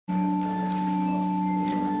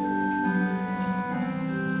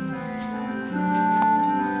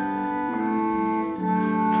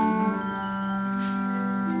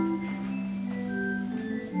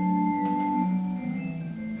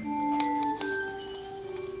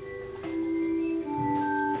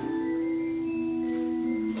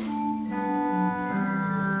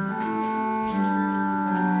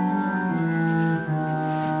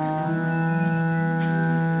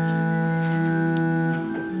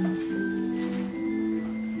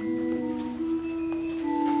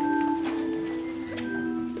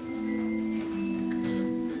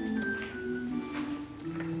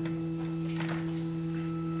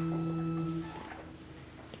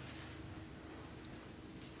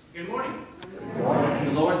Good morning. Good morning.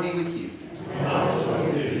 The Lord be with you. And also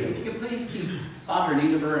with you. If you could please keep Sandra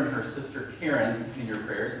Niedever and her sister Karen in your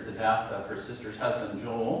prayers at the death of her sister's husband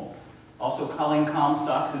Joel. Also Colleen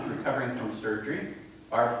Comstock, who's recovering from surgery.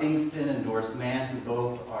 Barb Thingston and Doris Mann, who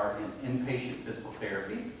both are in inpatient physical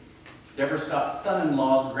therapy. Deborah Scott's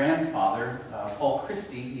son-in-law's grandfather, Paul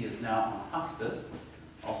Christie, he is now on hospice.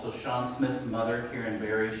 Also Sean Smith's mother, Karen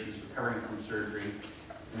Berry, she's recovering from surgery.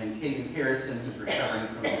 And then Katie Harrison, who's recovering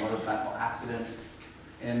from a motorcycle accident.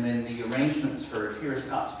 And then the arrangements for Tira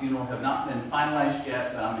Scott's funeral have not been finalized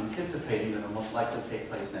yet, but I'm anticipating that it'll most likely take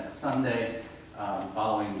place next Sunday,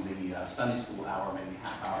 following the Sunday school hour, maybe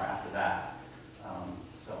half hour after that.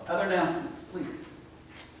 So other announcements, please.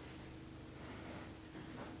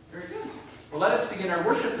 Very good. Well, let us begin our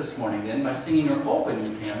worship this morning then by singing our opening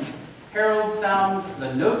hymn, Herald Sound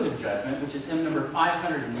the Note of Judgment, which is hymn number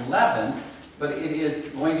 511, but it is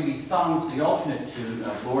going to be sung to the alternate tune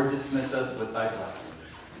of Lord Dismiss Us with Thy Blessing.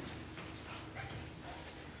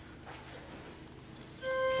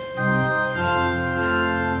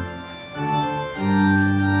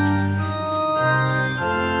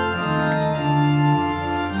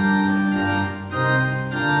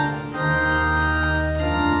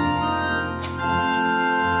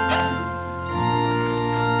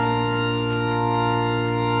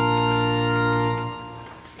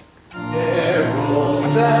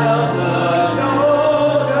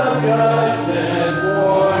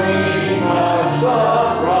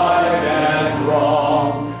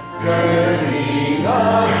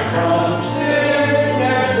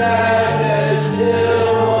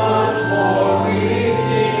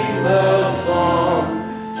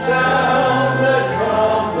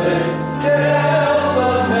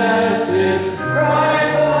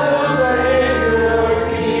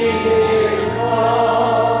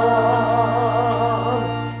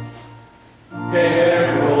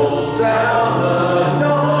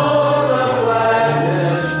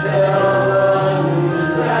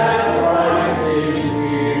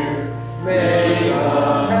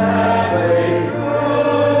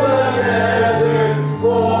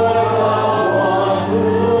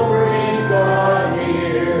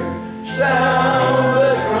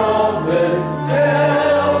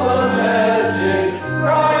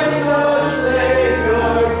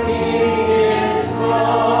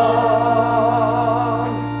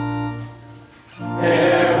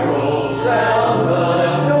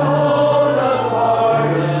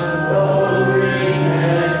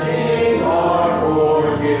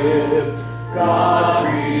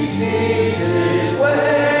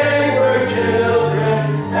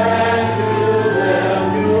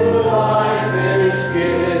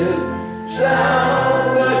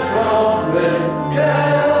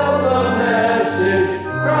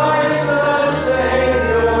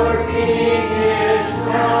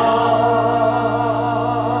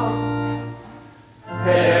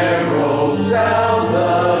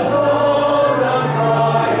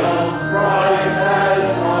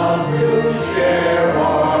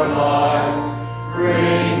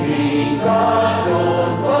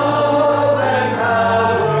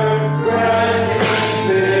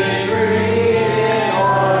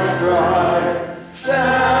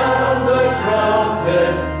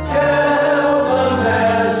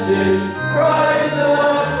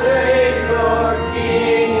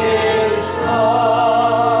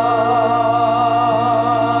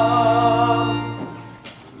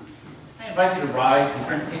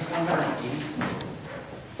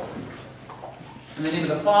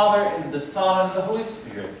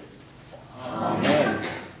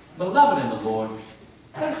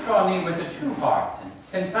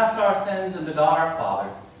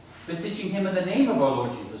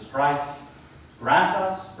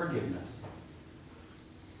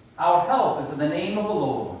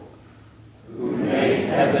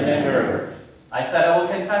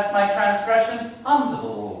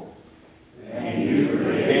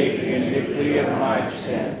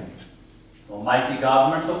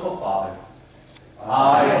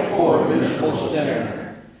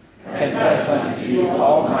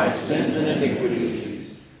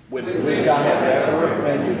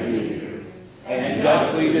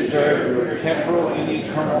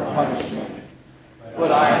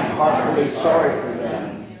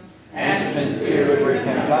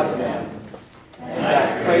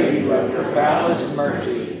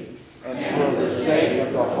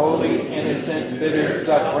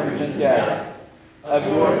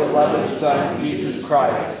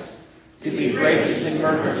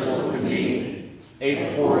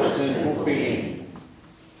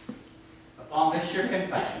 Upon this your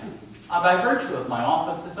confession, I, by virtue of my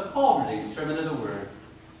office as a called redeemed servant of the word,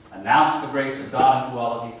 announce the grace of God unto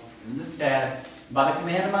all of you. In this stead, by the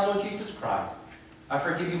command of my Lord Jesus Christ, I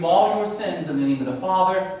forgive you all your sins in the name of the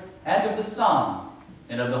Father, and of the Son,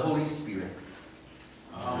 and of the Holy Spirit.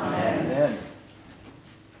 Amen. Amen.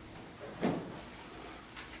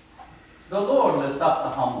 The Lord lifts up the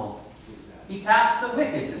humble. He casts the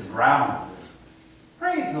wicked to the ground.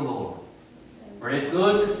 Praise the Lord. For it is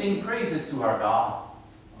good to sing praises to our God.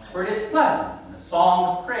 For it is pleasant, and a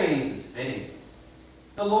song of praise is fitting.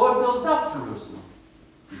 The Lord builds up Jerusalem.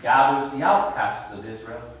 He gathers the outcasts of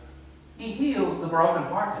Israel. He heals the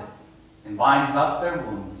brokenhearted and binds up their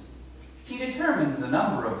wounds. He determines the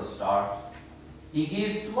number of the stars. He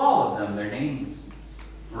gives to all of them their names.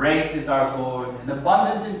 Great is our Lord and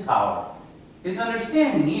abundant in power. His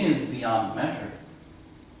understanding is beyond measure.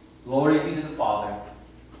 Glory be to the Father,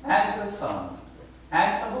 and to the Son,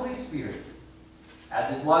 and to the Holy Spirit,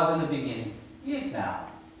 as it was in the beginning, is now,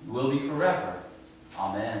 and will be forever.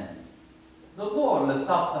 Amen. The Lord lifts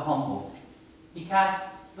up the humble. He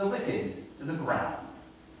casts the wicked to the ground.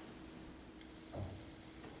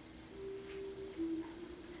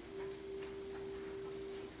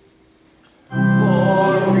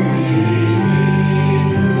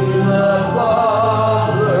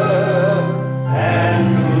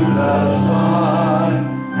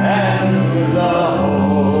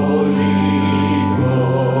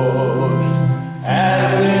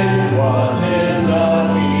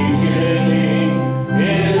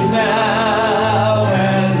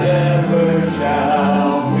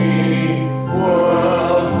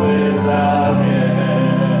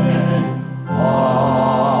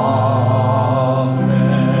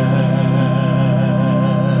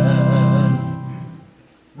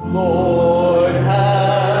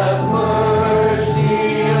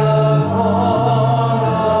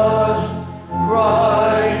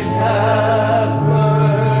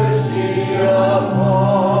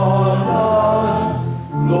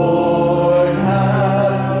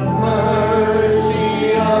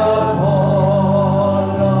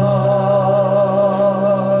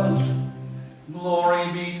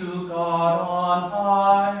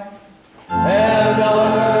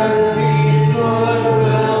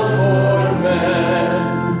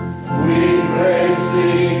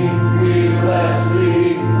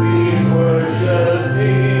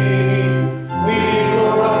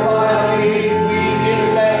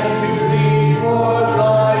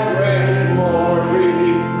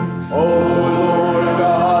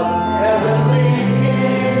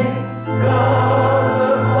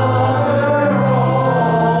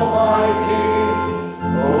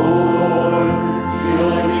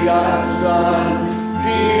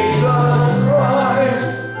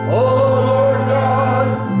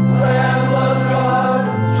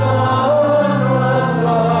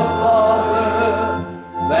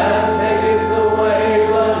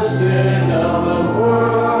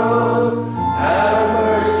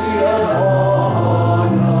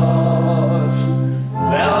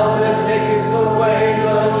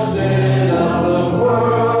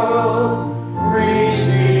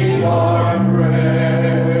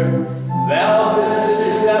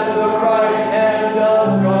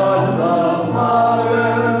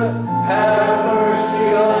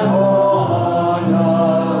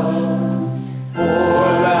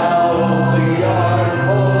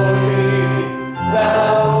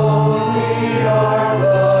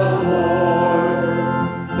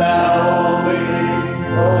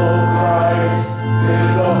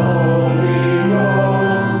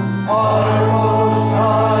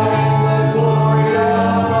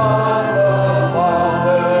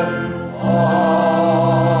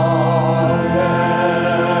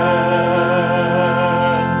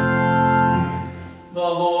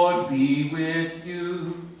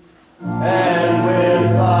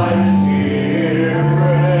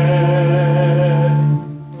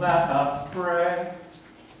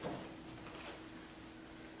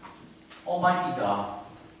 Almighty God,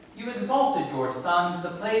 you exalted your Son to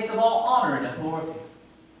the place of all honor and authority.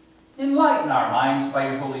 Enlighten our minds by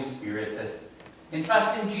your Holy Spirit that, in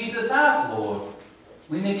trusting Jesus as Lord,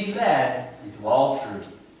 we may be led into all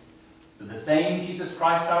truth. Through the same Jesus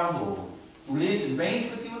Christ our Lord, who lives and reigns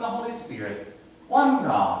with you in the Holy Spirit, one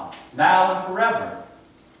God, now and forever.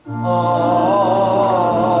 Amen.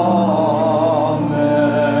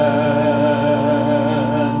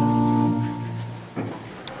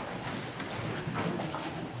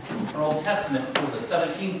 Our Old Testament for the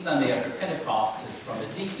 17th Sunday after Pentecost is from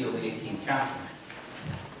Ezekiel, the 18th chapter.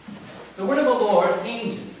 The word of the Lord came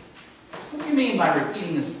to me. What do you mean by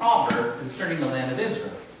repeating this proverb concerning the land of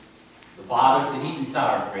Israel? The fathers have eaten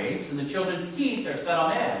sour grapes, and the children's teeth are set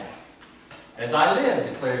on edge. As I live,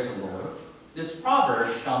 declares the Lord, This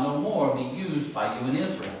proverb shall no more be used by you in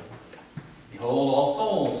Israel. Behold, all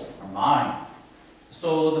souls are mine. The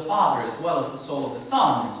soul of the Father as well as the soul of the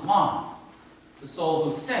Son is mine. The soul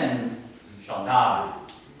who sins shall die.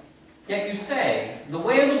 Yet you say, the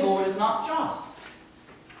way of the Lord is not just.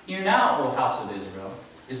 Hear now, O house of Israel,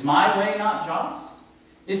 is my way not just?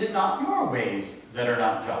 Is it not your ways that are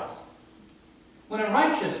not just? When a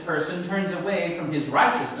righteous person turns away from his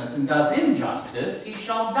righteousness and does injustice, he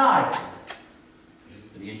shall die for it.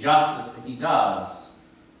 For the injustice that he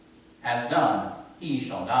has done, he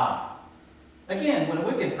shall die. Again, when a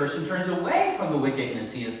wicked person turns away from the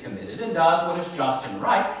wickedness he has committed and does what is just and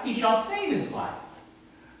right, he shall save his life.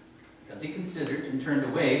 Because he considered and turned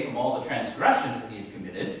away from all the transgressions that he had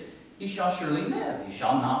committed, he shall surely live, he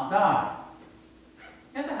shall not die.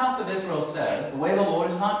 Yet the house of Israel says, the way of the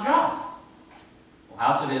Lord is not just. O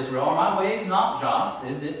house of Israel, are my ways not just?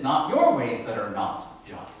 Is it not your ways that are not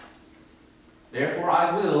just? Therefore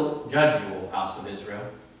I will judge you, O house of Israel,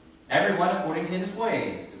 everyone according to his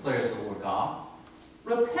ways, declares the Lord God.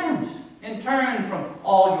 Repent and turn from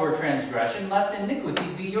all your transgression, lest iniquity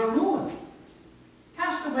be your ruin.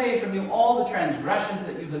 Cast away from you all the transgressions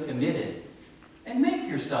that you have committed, and make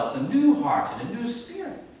yourselves a new heart and a new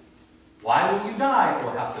spirit. Why will you die, O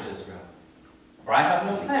house of Israel? For I have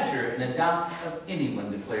no pleasure in the death of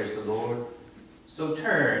anyone, declares the Lord. So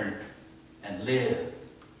turn and live.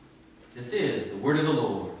 This is the word of the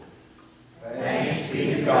Lord. Thanks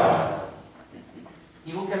be to God.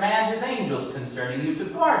 He will command his angels concerning you to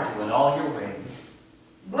guard you in all your ways.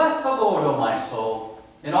 Bless the Lord, O my soul,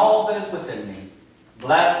 and all that is within me.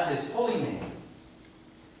 Bless his holy name.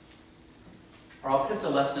 Our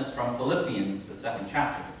epistle lesson is from Philippians, the 2nd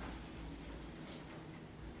chapter.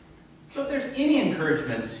 So if there's any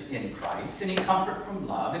encouragement in Christ, any comfort from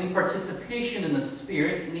love, any participation in the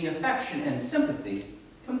Spirit, any affection and sympathy,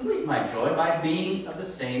 complete my joy by being of the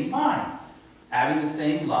same mind, having the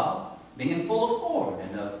same love, being in full accord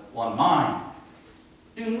and of one mind.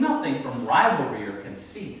 Do nothing from rivalry or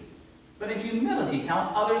conceit, but in humility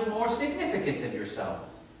count others more significant than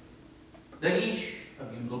yourselves. That each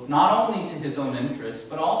of you look not only to his own interests,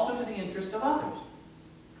 but also to the interest of others.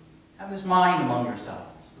 Have this mind among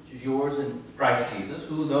yourselves, which is yours in Christ Jesus,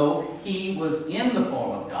 who, though he was in the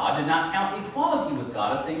form of God, did not count equality with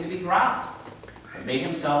God a thing to be grasped, but made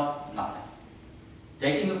himself nothing,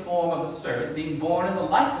 taking the form of a servant, being born in the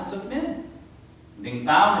likeness of men. Being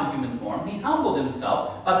found in human form, he humbled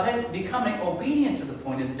himself by becoming obedient to the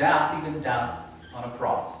point of death, even death on a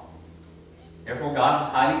cross. Therefore God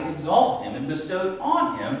has highly exalted him and bestowed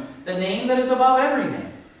on him the name that is above every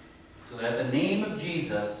name, so that at the name of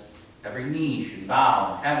Jesus every knee should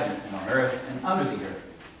bow in heaven and on earth and under the earth,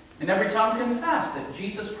 and every tongue confess that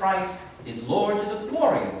Jesus Christ is Lord to the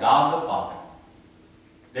glory of God the Father.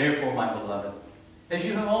 Therefore, my beloved, as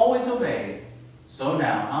you have always obeyed, so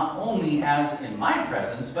now, not only as in my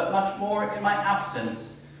presence, but much more in my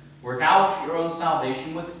absence, work out your own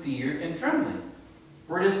salvation with fear and trembling.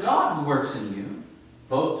 For it is God who works in you,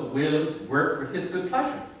 both to will and to work for his good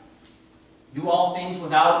pleasure. Do all things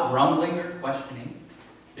without grumbling or questioning,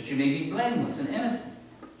 that you may be blameless and innocent,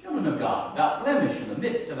 children of God, without blemish in the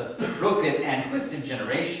midst of a crooked and twisted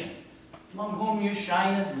generation, among whom you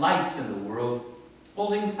shine as lights in the world,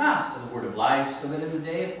 holding fast to the word of life, so that in the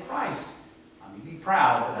day of Christ I may be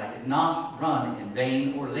proud that I did not run in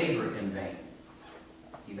vain or labor in vain.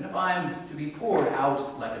 Even if I am to be poured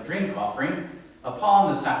out like a drink offering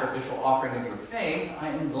upon the sacrificial offering of your faith, I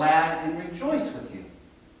am glad and rejoice with you.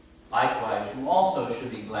 Likewise, you also should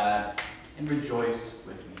be glad and rejoice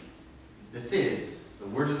with me. This is the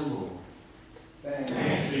word of the Lord.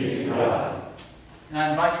 Thanks be to God. And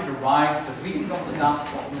I invite you to rise to the reading of the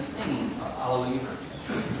gospel and the singing of Alleluia.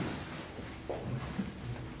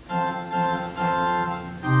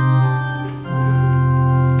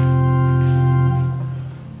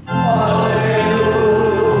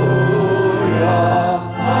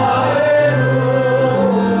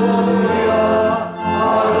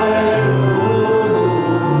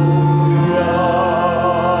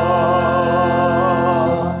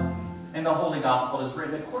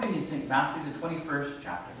 Matthew, the 21st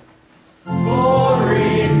chapter.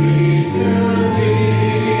 Glory be to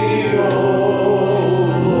thee, O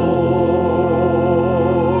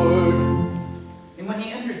Lord. And when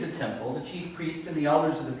he entered the temple, the chief priests and the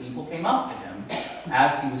elders of the people came up to him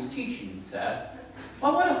as he was teaching and said, "By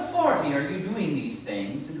what authority are you doing these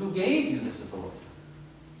things, and who gave you this authority?"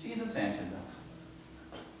 Jesus answered them,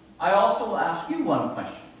 "I also will ask you one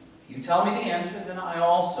question. If you tell me the answer, then I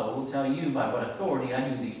also will tell you by what authority I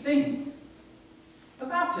do these things. The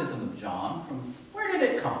baptism of John, from where did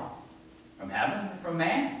it come? From heaven or from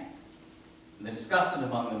man?" And they discussed it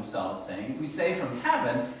among themselves, saying, if we say from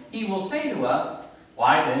heaven, he will say to us,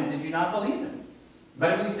 why then did you not believe him?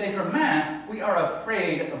 But if we say from man, we are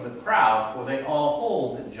afraid of the crowd, for they all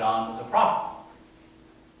hold that John was a prophet.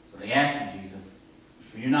 So they answered Jesus,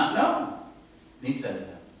 we do not know. And he said to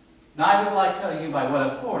them, neither will I tell you by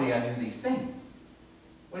what authority I do these things.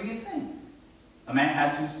 What do you think? A man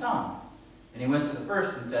had 2 sons. And he went to the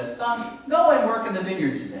first and said, son, go and work in the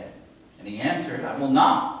vineyard today. And he answered, I will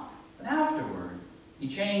not. But afterward he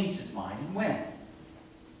changed his mind and went.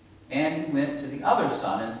 And he went to the other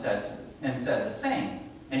son and said the same.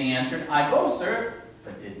 And he answered, I go, sir,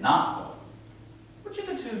 but did not go. Which of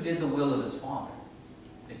the 2 did the will of his father?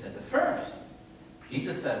 They said, the first.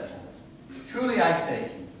 Jesus said to them, truly I say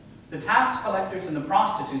to you, the tax collectors and the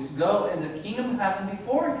prostitutes go in the kingdom of heaven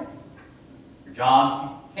before you. For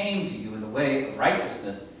John came to you in the way of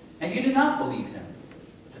righteousness, and you did not believe him.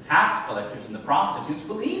 But the tax collectors and the prostitutes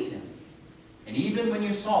believed him. And even when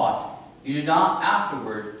you saw it, you did not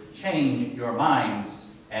afterward change your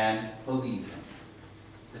minds and believe him.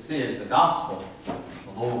 This is the gospel of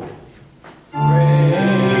the Lord. Praise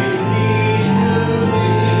be to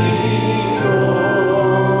thee, O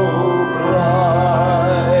Christ.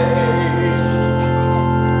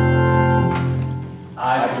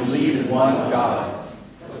 I believe in one God,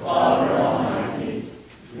 the Father Almighty,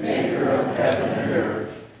 maker of heaven and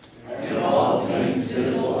earth, and all things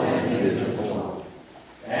visible and invisible,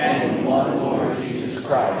 and in one Lord Jesus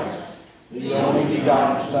Christ, the only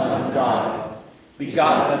begotten Son of God,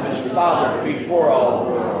 begotten of his Father before all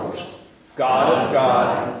worlds, God of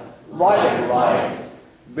God, light of light,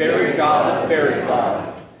 very God of very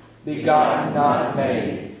God, begotten, not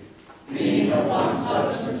made, being of one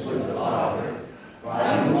substance with the Father,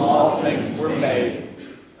 by whom all things were made,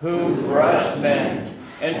 who for us men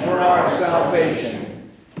and for our salvation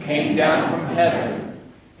came down from heaven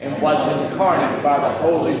and was incarnate by the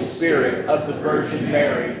Holy Spirit of the Virgin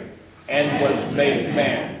Mary, and was made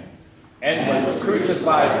man, and was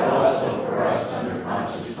crucified also for us under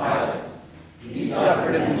Pontius Pilate. He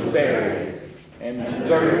suffered and was buried, and the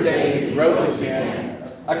 3rd day he rose again,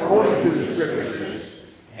 according to the Scriptures,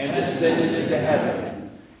 and descended into heaven,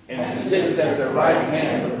 and sits at the right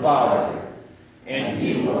hand of the Father. And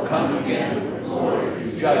he will come again with glory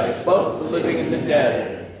to judge both the living and the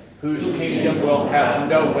dead, whose kingdom will have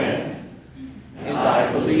no end. And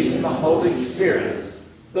I believe in the Holy Spirit,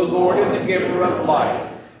 the Lord and the giver of life,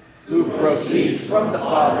 who proceeds from the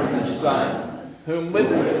Father and the Son, whom with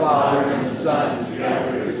the Father and the Son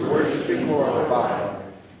together is worshipped and glorified,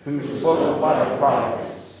 who spoke by the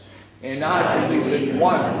prophets. And I believe in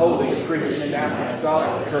one holy Christian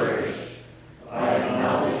apostolic church. I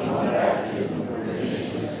acknowledge one baptism for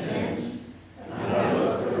remission of sins, and I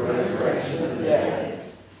look for the resurrection of the dead,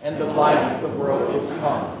 and the life of the world to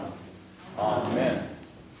come. Amen.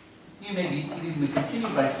 You may be seated. We continue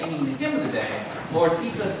by singing the hymn of the day, Lord,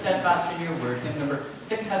 keep us steadfast in your word, hymn number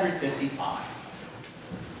 655.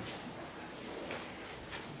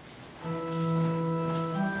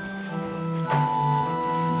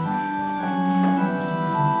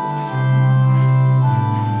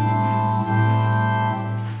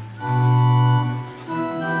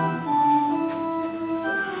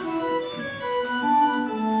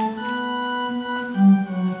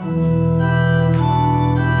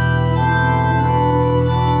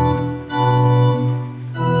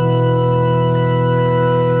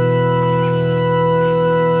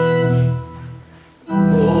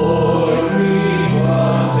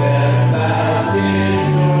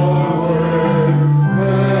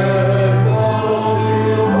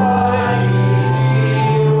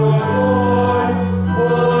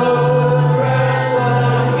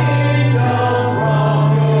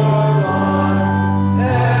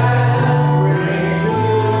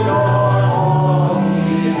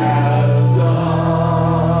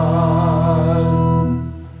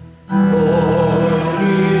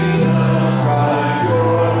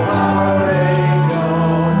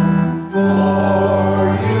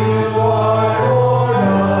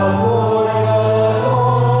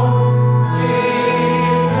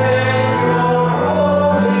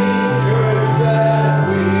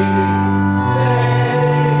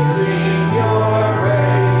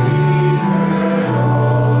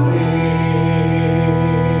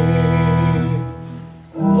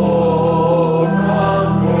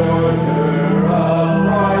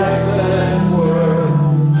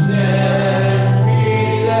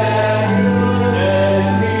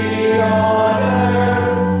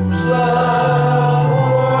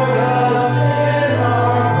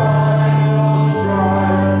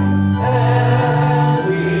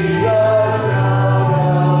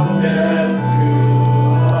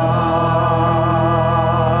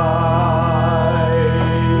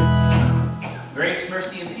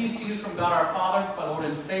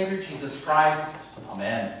 Savior, Jesus Christ.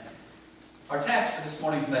 Amen. Our text for this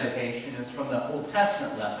morning's meditation is from the Old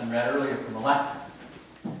Testament lesson read earlier from the lectern.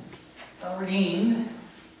 Redeemed,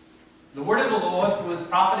 the word of the Lord through his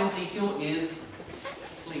prophet Ezekiel is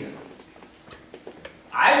clear.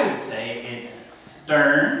 I would say it's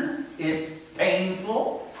stern, it's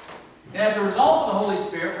painful, and as a result of the Holy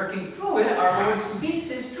Spirit working through it, our Lord speaks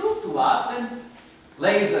his truth to us and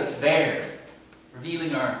lays us bare,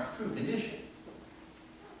 revealing our true condition.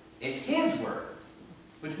 It's his word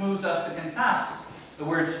which moves us to confess the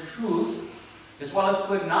word's truth, as well as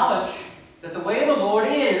to acknowledge that the way of the Lord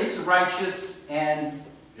is righteous and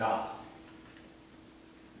just.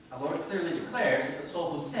 Our Lord clearly declares that the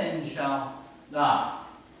soul who sins shall die.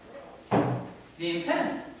 The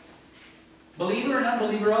impenitent, believer and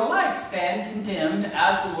unbeliever alike, stand condemned,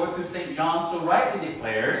 as the Lord through St. John so rightly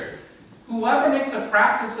declares, whoever makes a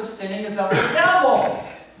practice of sinning is of the devil.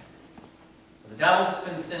 The devil has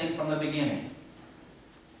been sinning from the beginning.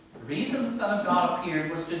 The reason the Son of God appeared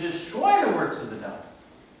was to destroy the works of the devil.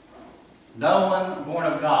 No one born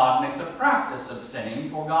of God makes a practice of sinning,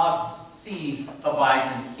 for God's seed abides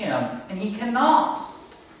in him, and he cannot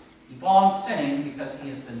keep on sinning because he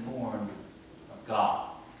has been born of God.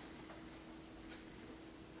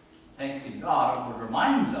 Thanks be to God, our Lord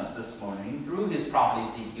reminds us this morning, through his prophet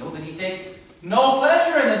Ezekiel, that he takes no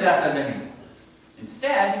pleasure in the death of anyone.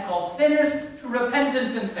 Instead, he calls sinners to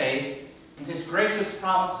repentance and faith in his gracious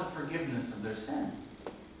promise of forgiveness of their sins.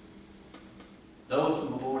 Those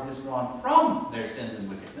whom the Lord has drawn from their sins and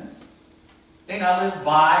wickedness, they now live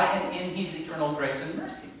by and in his eternal grace and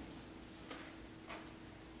mercy.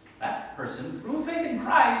 That person, through faith in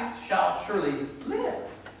Christ, shall surely live.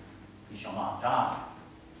 He shall not die.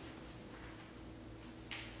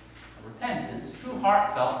 Repentance, true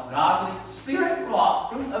heartfelt, godly,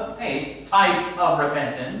 spirit-wrought, fruit of faith type of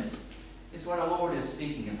repentance is what our Lord is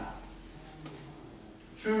speaking about.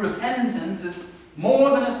 True repentance is more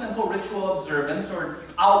than a simple ritual observance or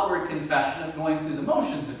outward confession of going through the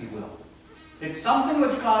motions, if you will. It's something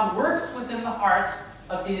which God works within the hearts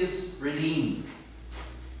of his redeemed.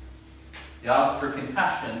 The Augsburg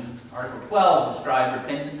Confession, Article 12, described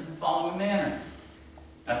repentance in the following manner.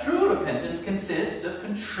 Now, true repentance consists of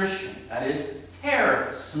contrition, that is,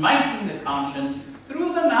 terror, smiting the conscience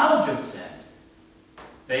through the knowledge of sin.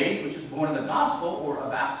 Faith, which is born of the gospel or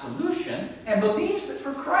of absolution, and believes that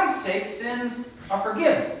for Christ's sake sins are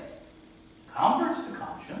forgiven, comforts the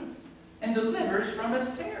conscience, and delivers from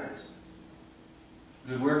its terrors.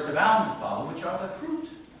 Good works are bound to follow, which are the fruit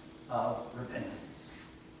of repentance.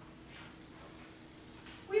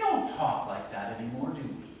 We don't talk like that anymore, do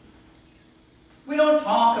we? We don't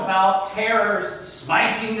talk about terrors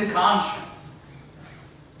smiting the conscience.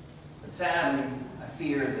 But sadly, I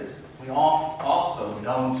fear that we also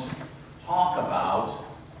don't talk about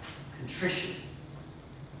contrition,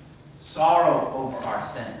 sorrow over our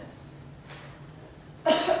sin.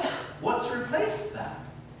 What's replaced that?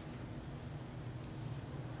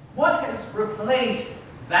 What has replaced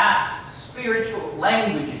that spiritual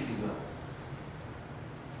language, if you will?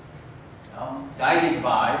 Well, guided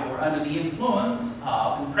by or under the influence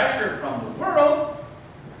of and pressure from the world,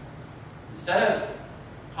 instead of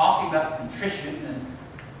talking about contrition and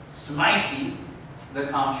smiting the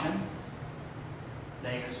conscience,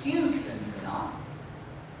 they excuse sin, do not.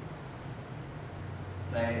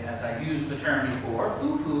 They, as I used the term before,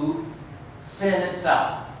 poo-poo sin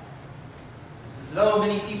itself. It's as though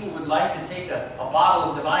many people would like to take a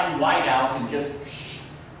bottle of divine whiteout and just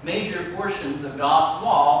major portions of God's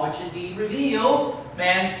law, which indeed reveals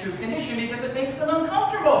man's true condition because it makes them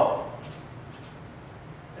uncomfortable.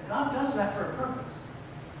 But God does that for a purpose.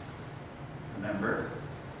 Remember,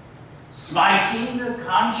 smiting the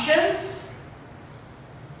conscience.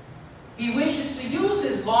 He wishes to use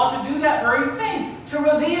his law to do that very thing, to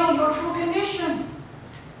reveal your true condition,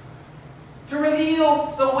 to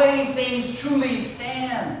reveal the way things truly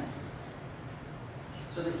stand,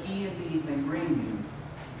 so that he indeed may bring you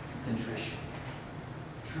to contrition,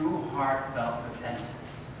 true heartfelt repentance.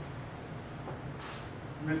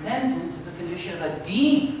 Repentance is a condition of a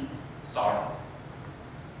deep sorrow.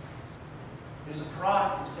 It is a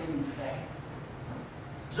product of saving faith.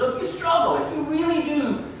 So if you struggle, if you really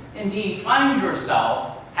do indeed find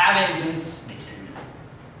yourself having been smitten,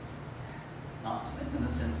 not smitten in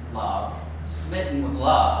the sense of love, smitten with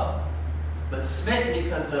love, but smitten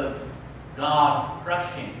because of God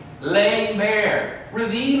crushing, laying bare,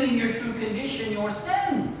 revealing your true condition, your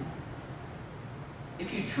sins.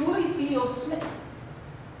 If you truly feel smitten,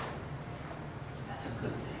 that's a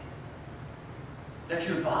good thing. That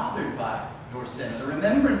you're bothered by your sin, or the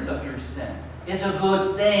remembrance of your sin, is a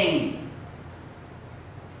good thing.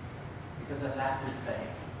 because that's active faith.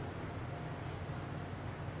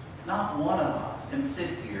 Not one of us can sit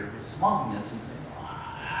here with smugness and say, "Oh,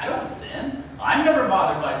 I don't sin. I'm never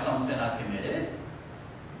bothered by some sin I've committed."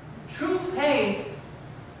 True faith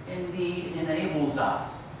indeed enables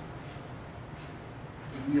us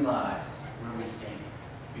to realize where we stand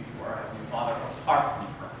before our Heavenly Father apart from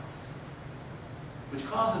Christ, which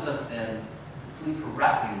causes us then to flee for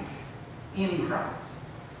refuge in Christ,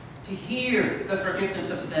 to hear the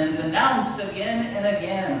forgiveness of sins announced again and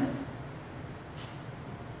again,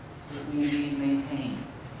 so that we indeed maintain,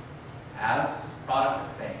 as a product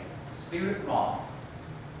of faith, spirit-wrought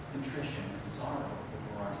contrition and sorrow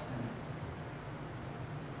over our sin.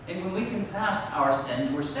 And when we confess our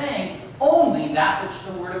sins, we're saying only that which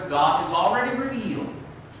the Word of God has already revealed.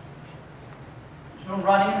 There's no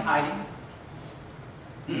running and hiding.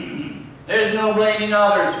 There's no blaming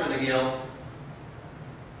others for the guilt.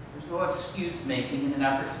 There's no excuse making in an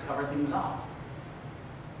effort to cover things up.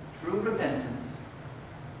 True repentance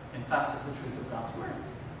confesses the truth of God's Word.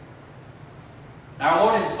 Our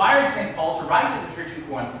Lord inspired St. Paul to write to the church in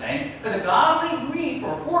Corinth, saying, "For the godly grief,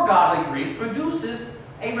 or for godly grief, produces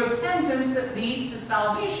a repentance that leads to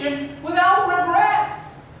salvation without regret.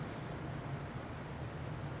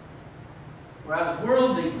 Whereas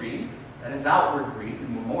worldly grief, that is outward grief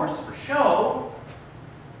and remorse for show,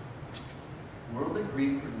 worldly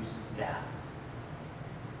grief produces death."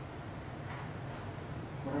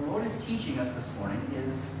 What our Lord is teaching us this morning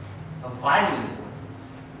is of vital importance,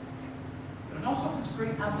 but it also has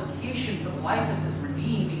great application for the life of His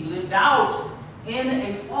redeemed being lived out in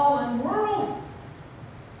a fallen world.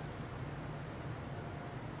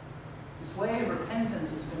 This way of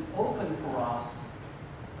repentance has been opened for us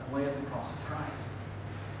by way of the cross of Christ,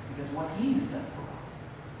 because what He has done for us.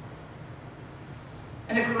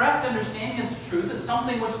 And a correct understanding of this truth is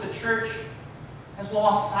something which the church has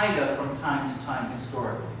lost sight of from time to time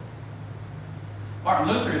historically. Martin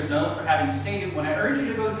Luther is known for having stated, "When I urge you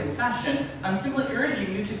to go to confession, I'm simply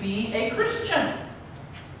urging you to be a Christian."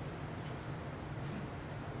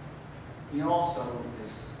 He also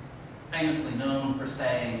is famously known for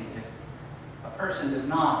saying, if a person does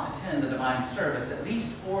not attend the divine service at least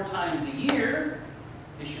 4 times a year,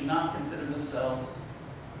 they should not consider themselves,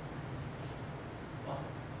 well,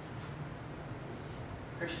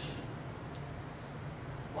 Christian.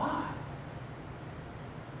 Why?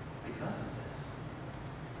 Because of this.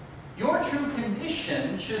 Your true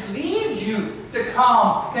condition should lead you to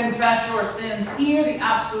come, confess your sins, hear the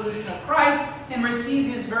absolution of Christ, and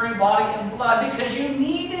receive His very body and blood, because you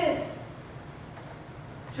need it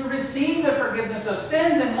to receive the forgiveness of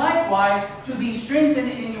sins, and likewise to be strengthened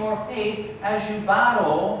in your faith as you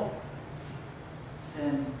battle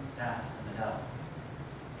sin, death, and the devil.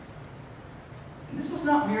 And this was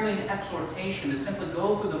not merely an exhortation to simply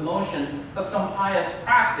go through the motions of some pious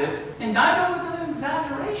practice, and neither was it an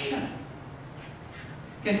exaggeration.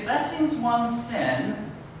 Confessing one's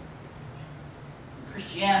sin,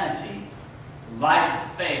 Christianity, life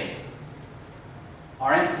of faith,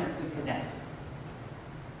 are intimately connected.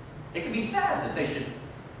 It can be said that they should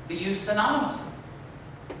be used synonymously.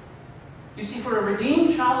 You see, for a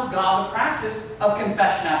redeemed child of God, the practice of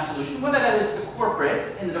confession absolution, whether that is the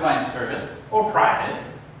corporate in the divine service or private,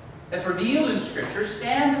 as revealed in Scripture,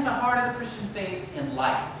 stands at the heart of the Christian faith in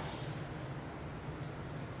life.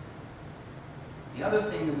 The other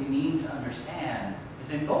thing that we need to understand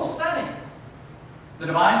is in both settings, the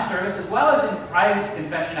divine service as well as in private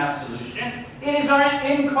confession absolution, it is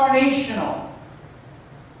incarnational.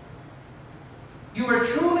 You are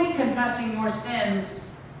truly confessing your sins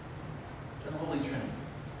to the Holy Trinity.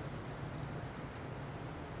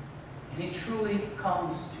 And He truly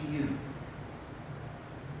comes to you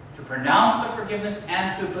to pronounce the forgiveness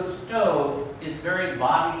and to bestow His very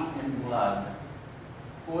body and blood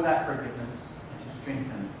for that forgiveness and to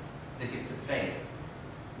strengthen the gift of faith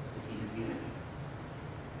that He has given you.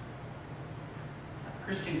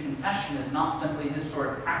 Christian confession is not simply a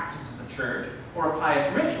historic practice of the church or a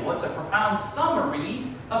pious ritual. It's a profound summary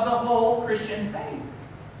of the whole Christian faith.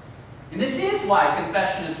 And this is why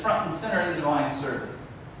confession is front and center in the divine service.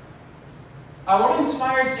 Our Lord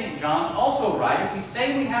inspired St. John to also write, if we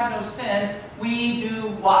say we have no sin, we do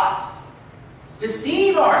what?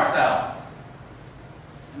 Deceive ourselves.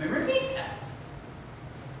 Let me repeat that.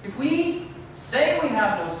 If we say we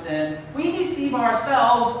have no sin, we deceive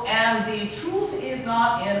ourselves, and the truth is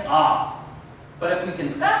not in us. But if we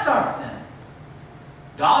confess our sin,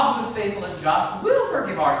 God, who is faithful and just, will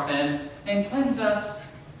forgive our sins and cleanse us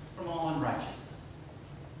from all unrighteousness.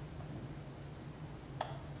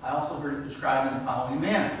 I also heard it described in the following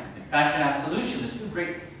manner. Confession, absolution, the two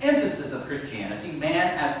great emphases of Christianity,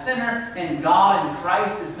 man as sinner and God in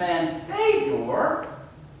Christ as man's Savior,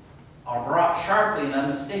 are brought sharply and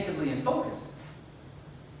unmistakably in focus.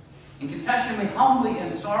 In confession, we humbly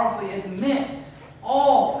and sorrowfully admit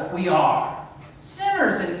all that we are,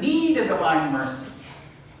 sinners in need of divine mercy.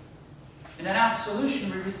 In an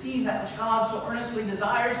absolution, we receive that which God so earnestly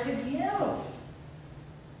desires to give: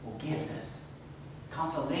 forgiveness,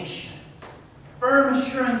 consolation, firm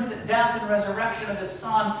assurance that death and resurrection of His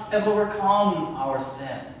Son have overcome our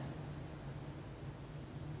sin.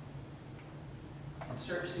 And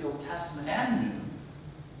search the Old Testament and New,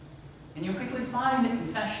 and you'll quickly find that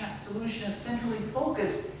confession absolution is centrally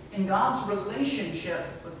focused in God's relationship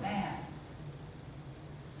with man.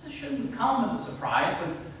 This shouldn't come as a surprise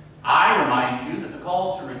when I remind you that the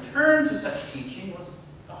call to return to such teaching was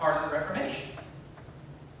the heart of the Reformation.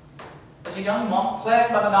 As a young monk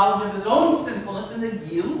plagued by the knowledge of his own sinfulness and the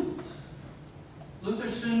guilt, Luther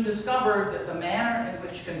soon discovered that the manner in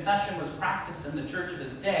which confession was practiced in the church of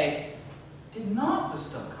his day did not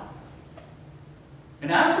bestow comfort.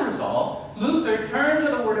 And as a result, Luther turned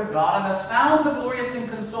to the Word of God and thus found the glorious and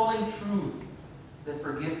consoling truth that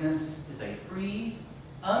forgiveness is a free,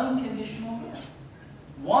 unconditional gift,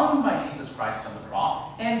 won by Jesus Christ on the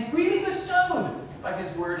cross and freely bestowed by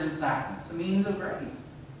His Word and sacraments, the means of grace.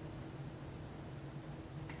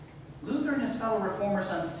 Luther and his fellow reformers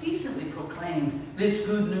unceasingly proclaimed this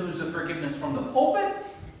good news of forgiveness from the pulpit,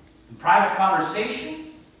 in private conversation,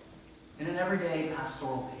 and in everyday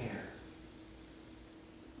pastoral care.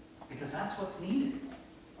 Because that's what's needed.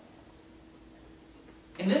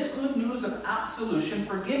 In this good news of absolution,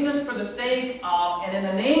 forgiveness for the sake of and in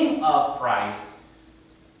the name of Christ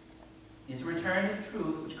is a return to the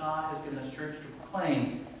truth which God has given His church to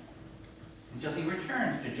proclaim until He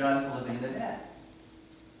returns to judge the living and the dead.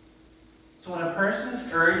 So when a person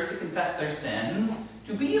is urged to confess their sins,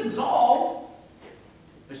 to be absolved,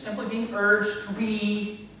 they're simply being urged to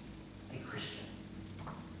be a Christian.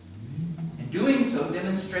 And doing so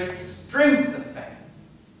demonstrates strength of faith.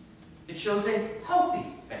 It shows a healthy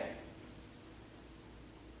faith.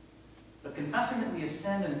 But confessing that we have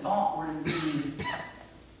sinned in thought, word, and deed,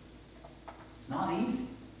 it's not easy.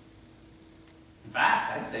 In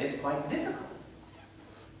fact, I'd say it's quite difficult.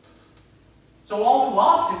 So all too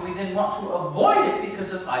often, we then want to avoid it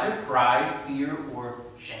because of either pride, fear, or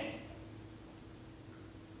shame.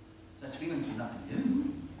 Such feelings are nothing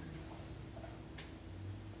new.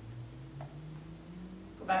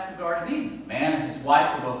 Go back to the Garden of Eden. Man and his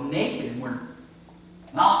wife were both naked and were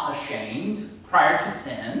not ashamed prior to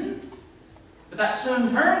sin. But that soon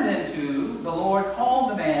turned into the Lord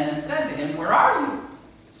called the man and said to him, "Where are you?"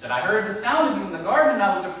 He said, "I heard the sound of you in the garden, and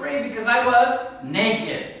I was afraid because I was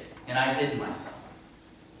naked, and I hid myself."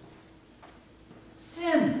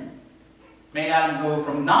 Sin made Adam go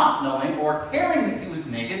from not knowing or caring that he was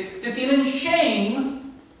naked to feeling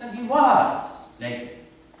shame that he was naked.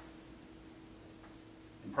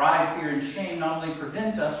 And pride, fear, and shame not only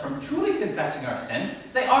prevent us from truly confessing our sins,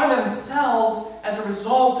 they are themselves as a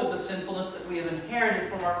result of the sinfulness that we have inherited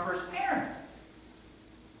from our first parents.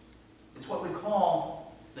 It's what we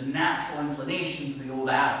call the natural inclinations of the old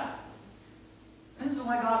Adam. This is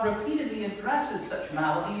why God repeatedly addresses such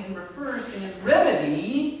malady and refers to His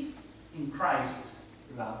remedy in Christ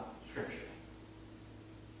throughout Scripture.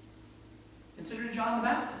 Consider John the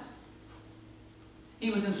Baptist.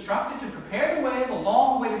 He was instructed to prepare the way of the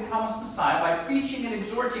long-awaited promised Messiah by preaching and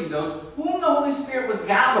exhorting those whom the Holy Spirit was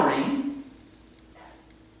gathering.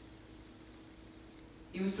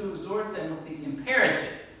 He was to exhort them with the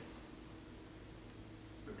imperative: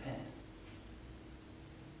 repent.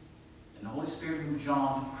 And the Holy Spirit moved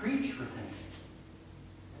John to preach repentance,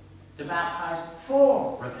 to baptize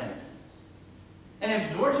for repentance, and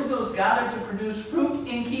exhorted those gathered to produce fruit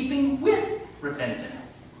in keeping with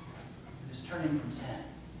repentance. It is turning from sin.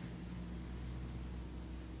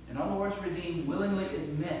 And our Lord's redeemed willingly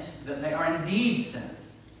admit that they are indeed sinners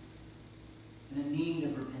and in need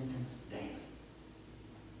of repentance daily.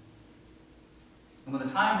 And when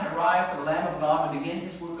the time had arrived for the Lamb of God to begin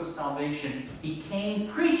His work of salvation, He came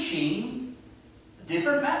preaching a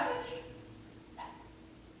different message.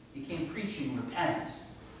 He came preaching, repent,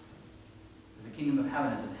 for the kingdom of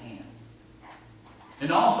heaven is at hand.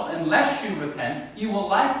 And also, unless you repent, you will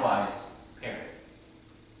likewise perish.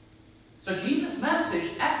 So Jesus'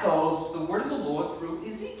 message echoes the word of the Lord through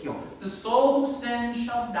Ezekiel. The soul who sins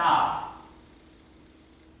shall die.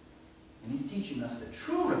 And He's teaching us that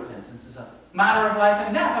true repentance is a matter of life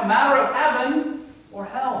and death, a matter of heaven or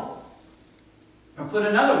hell. Or put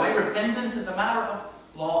another way, repentance is a matter of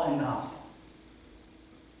law and gospel.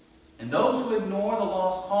 And those who ignore the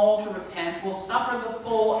law's call to repent will suffer the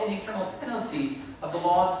full and eternal penalty of the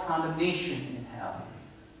law's condemnation in hell.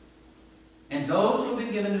 And those who have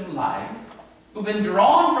been given new life, who've been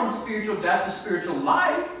drawn from spiritual death to spiritual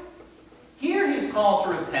life, hear his call to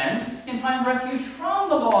repent and find refuge from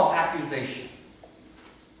the law's accusation.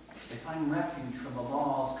 They find refuge from the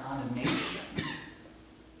law's condemnation,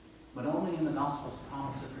 but only in the gospel's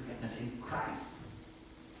promise of forgiveness in Christ.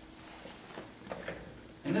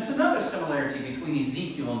 And there's another similarity between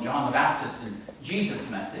Ezekiel and John the Baptist and Jesus'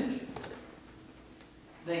 message.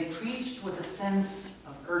 They preached with a sense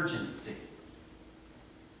of urgency.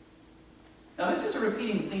 Now, this is a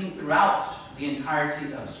repeating theme throughout the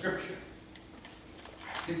entirety of Scripture.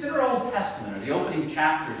 Consider Old Testament, or the opening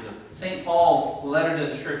chapters of St. Paul's letter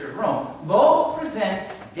to the Church of Rome. Both present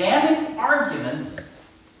damning arguments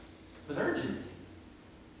with urgency.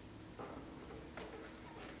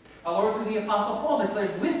 Our Lord, through the Apostle Paul,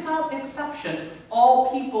 declares, without exception,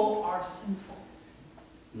 all people are sinful.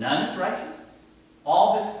 None is righteous.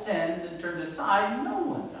 All have sinned and turned aside. No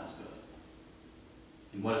one does good.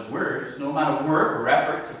 And what is worse, no amount of work or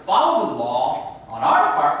effort to follow the law on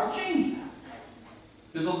our part will change that.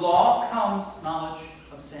 Through the law comes knowledge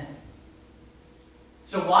of sin.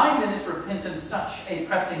 So why then is repentance such a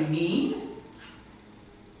pressing need?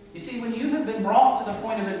 You see, when you have been brought to the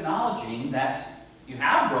point of acknowledging that you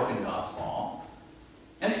have broken God's law,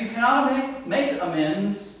 and that you cannot make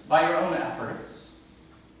amends by your own efforts,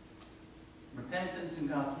 repentance and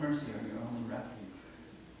God's mercy are your only refuge.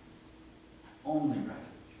 Only refuge.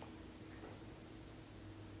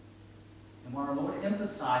 And while our Lord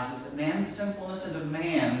emphasizes that man's sinfulness and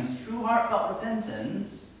demands true heartfelt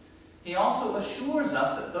repentance, he also assures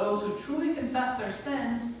us that those who truly confess their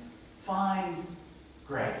sins find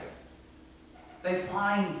grace. They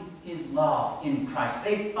find his love in Christ.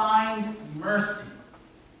 They find mercy.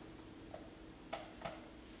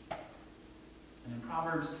 And in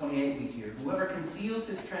Proverbs 28 we hear, whoever conceals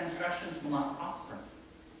his transgressions will not prosper.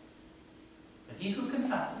 But he who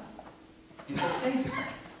confesses and forsakes them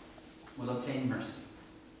will obtain mercy.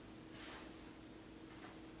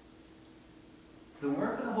 The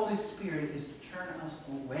work of the Holy Spirit is to turn us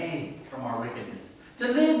away from our wickedness, to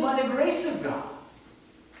live by the grace of God.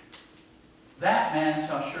 That man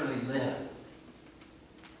shall surely live.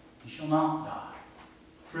 He shall not die.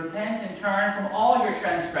 Repent and turn from all your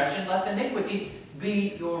transgression, lest iniquity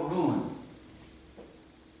be your ruin.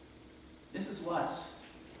 This is what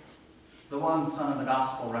the one Son of the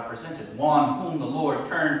Gospel represented, one whom the Lord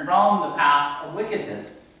turned from the path of wickedness.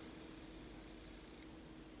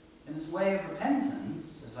 And this way of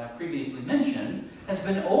repentance, as I previously mentioned, has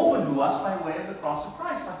been opened to us by way of the cross of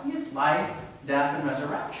Christ, by his life, death, and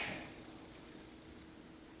resurrection.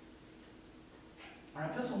 Our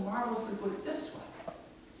epistle marvelously put it this way.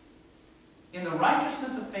 In the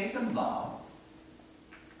righteousness of faith and love,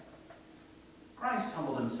 Christ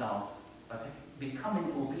humbled himself by becoming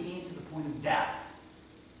obedient to the point of death.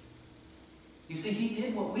 You see, he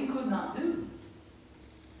did what we could not do.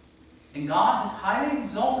 And God has highly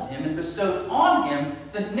exalted him and bestowed on him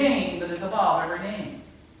the name that is above every name.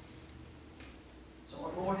 So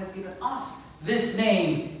our Lord has given us this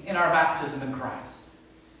name in our baptism in Christ.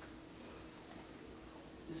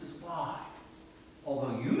 This is why,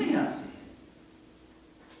 although you may not see it,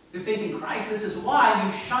 through faith in Christ, this is why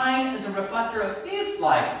you shine as a reflector of his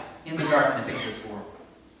light in the darkness of this world.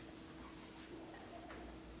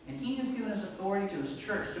 And he has given us authority to his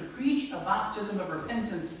church to preach a baptism of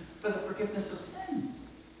repentance for the forgiveness of sins,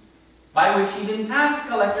 by which even tax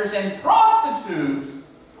collectors and prostitutes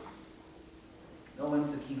go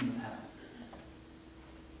into the kingdom of heaven.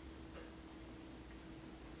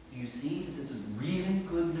 Do you see that this is really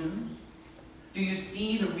good news? Do you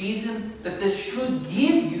see the reason that this should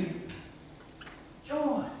give you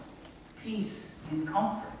joy, peace, and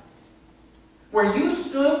comfort? Where you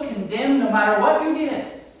stood condemned no matter what you did,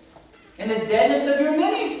 in the deadness of your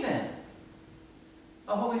many sins,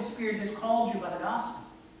 the Holy Spirit has called you by the gospel.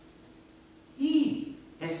 He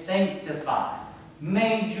has sanctified,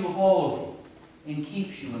 made you holy, and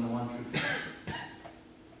keeps you in the one true faith.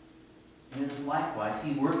 And it is likewise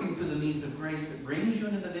he working through the means of grace that brings you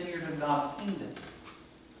into the vineyard of God's kingdom,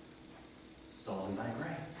 solely by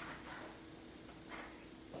grace.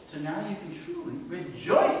 So now you can truly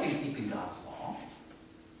rejoice in keeping God's law.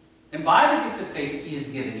 And by the gift of faith he has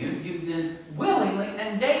given you, you then willingly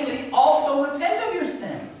and daily also repent of your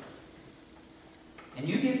sins. And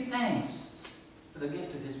you give thanks for the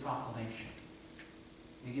gift of his proclamation.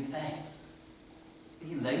 You give thanks that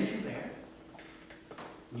he lays you bare.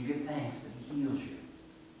 And you give thanks that he heals you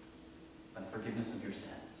by the forgiveness of your sins.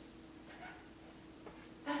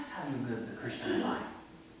 That's That's how you live the Christian life.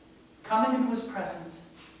 Coming into his presence,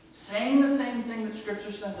 saying the same thing that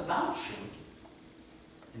Scripture says about you,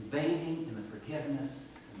 and bathing in the forgiveness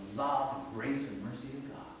and the love and grace and mercy of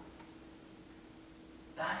God.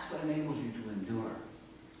 That's what enables you to endure.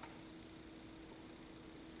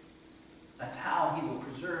 That's how he will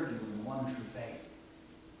preserve you in the one true faith.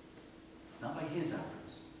 Not by his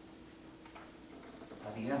efforts, but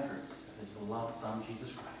by the efforts of his beloved Son,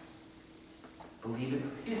 Jesus Christ. Believe it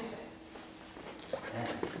for his sake. Amen.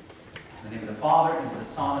 In the name of the Father, and of the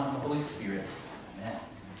Son, and of the Holy Spirit. Amen.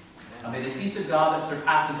 Now may the peace of God that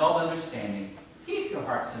surpasses all understanding keep your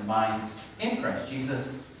hearts and minds in Christ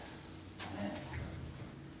Jesus. Amen.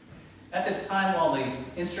 At this time, while the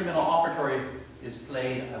instrumental offertory is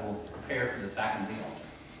played, I will prepare for the sacrament of the altar.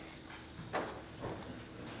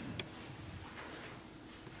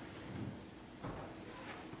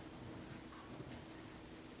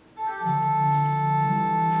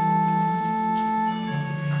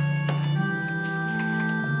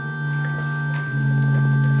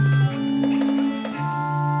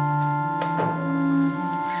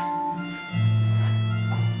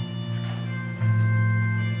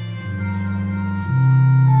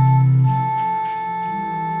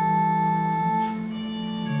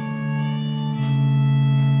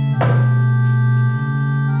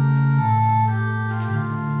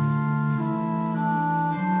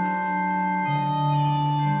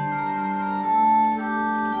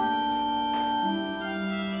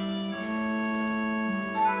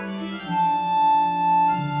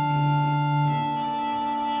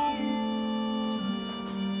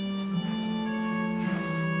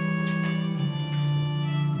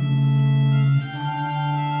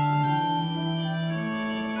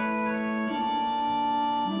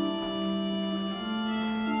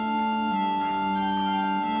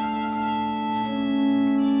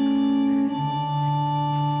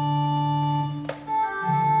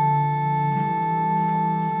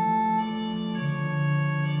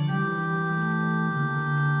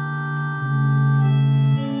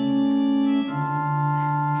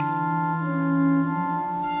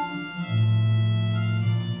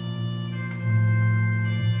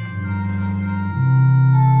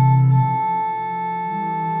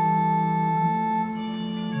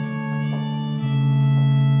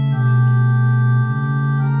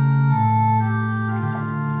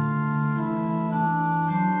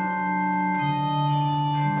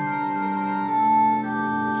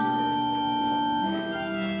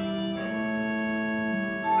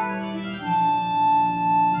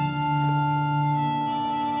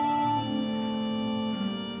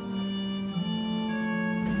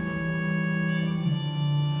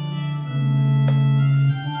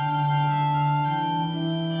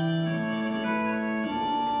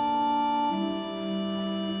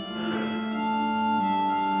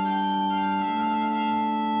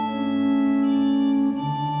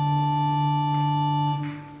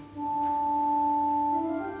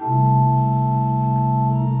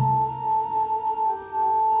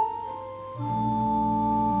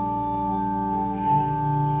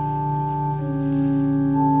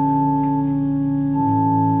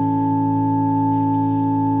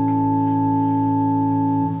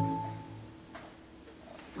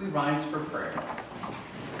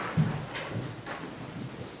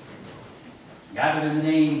 Gathered in the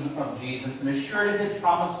name of Jesus and assured of his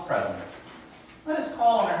promised presence, let us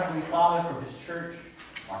call on our Heavenly Father for his church,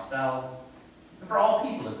 ourselves, and for all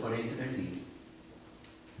people that put into their needs.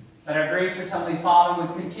 That our gracious Heavenly Father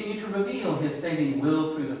would continue to reveal his saving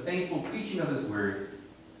will through the faithful preaching of his word,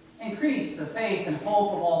 increase the faith and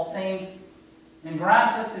hope of all saints, and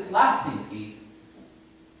grant us his lasting peace,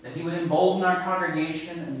 that he would embolden our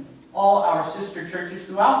congregation and all our sister churches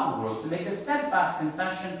throughout the world to make a steadfast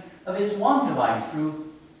confession of his one divine truth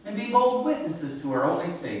and be bold witnesses to our only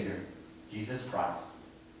Savior, Jesus Christ.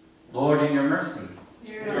 Lord, in your mercy,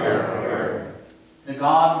 hear our prayer. That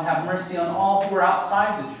God would have mercy on all who are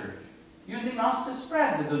outside the church, using us to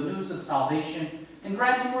spread the good news of salvation and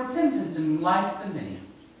granting repentance and life to many.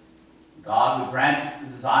 God would grant us the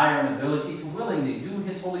desire and ability to willingly do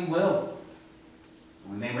his holy will.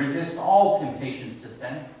 We may resist all temptations to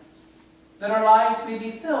sin, that our lives may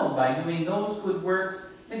be filled by doing those good works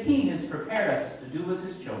that he has prepared us to do as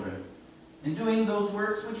his children, and doing those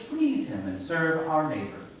works which please him and serve our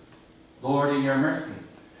neighbor. Lord, in your mercy,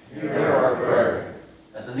 hear our prayer.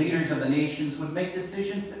 That the leaders of the nations would make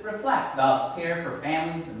decisions that reflect God's care for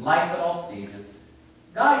families and life at all stages,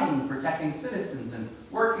 guiding and protecting citizens and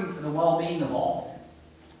working for the well-being of all.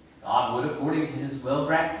 God would, according to his will,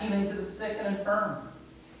 grant healing to the sick and infirm,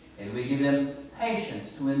 and we give them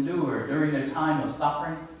patience to endure during their time of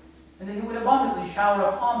suffering, and that he would abundantly shower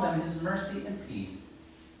upon them his mercy and peace,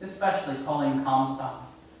 especially Colleen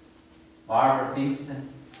Comstock, Barbara Fingston,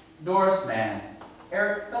 Doris Mann,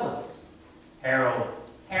 Eric Phillips, Harold,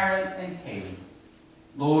 Karen, and Katie.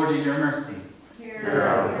 Lord, in your mercy, hear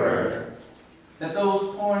our prayer. That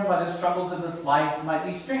those torn by the struggles of this life might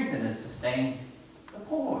be strengthened and sustained, the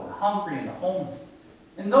poor, the hungry, and the homeless,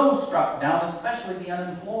 and those struck down, especially the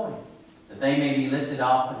unemployed, that they may be lifted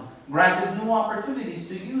up and granted new opportunities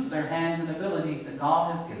to use their hands and abilities that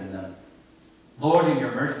God has given them. Lord, in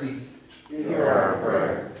your mercy, hear our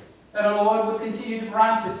prayer. That our Lord would continue to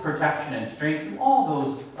grant his protection and strength to all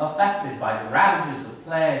those affected by the ravages of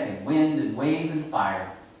plague and wind and wave and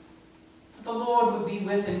fire. That the Lord would be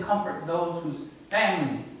with and comfort those whose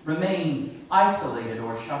families remain isolated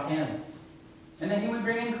or shut in. And that he would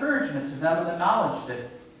bring encouragement to them in the knowledge that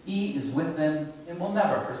he is with them and will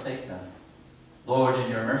never forsake them. Lord, in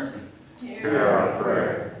your mercy, hear our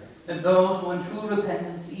prayer. That those who in true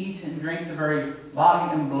repentance eat and drink the very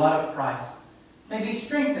body and blood of Christ may be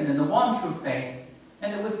strengthened in the one true faith,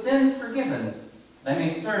 and that with sins forgiven, they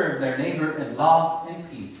may serve their neighbor in love and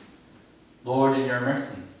peace. Lord, in your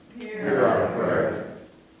mercy, hear our prayer.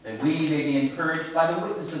 That we may be encouraged by the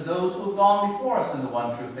witness of those who have gone before us in the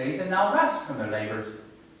one true faith and now rest from their labors.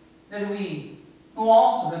 That we, who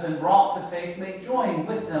also have been brought to faith, may join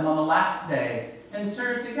with them on the last day and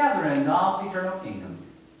serve together in God's eternal kingdom.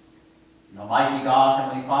 And Almighty God,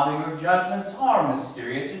 Heavenly Father, your judgments are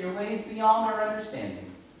mysterious and your ways beyond our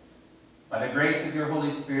understanding. By the grace of your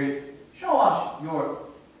Holy Spirit, show us your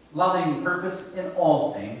loving purpose in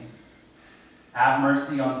all things. Have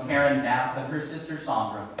mercy on Karen Knapp and her sister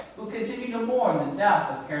Sandra, who continue to mourn the death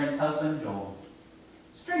of Karen's husband Joel.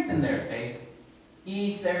 Strengthen their faith,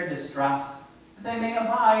 ease their distress, that they may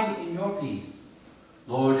abide in your peace.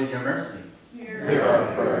 Lord, in your mercy, hear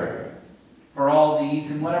our prayer. For all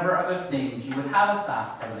these and whatever other things you would have us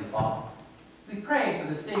ask, Heavenly Father, we pray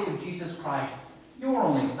for the sake of Jesus Christ, your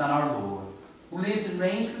only Son, our Lord, who lives and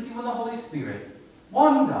reigns with you in the Holy Spirit,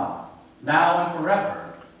 one God, now and forever.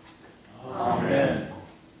 Amen.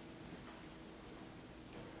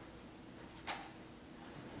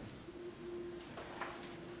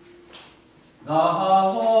 The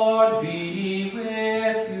Lord be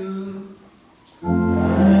with you.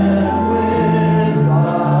 And with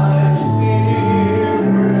thy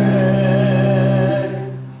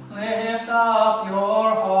spirit. Lift up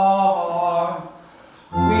your hearts.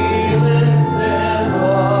 We lift them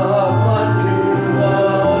up unto the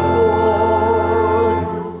Lord.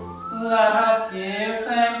 Let us give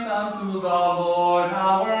thanks unto the Lord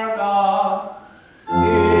our God.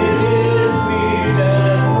 It is meet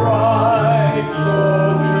and right so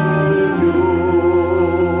to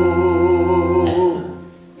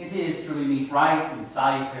do. It is truly meet, right, and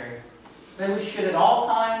salutary that we should at all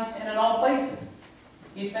times and in all places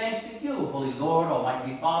give thanks to you, Holy Lord,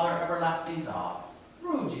 Almighty Father, everlasting God,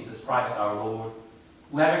 through Jesus Christ our Lord,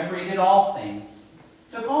 who having created all things,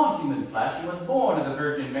 took on human flesh and was born of the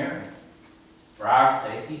Virgin Mary. For our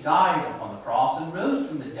sake he died upon the cross and rose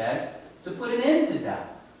from the dead to put an end to death,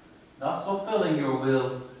 thus fulfilling your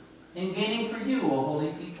will and gaining for you a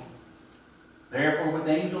holy people. Therefore with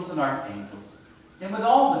angels and archangels, and with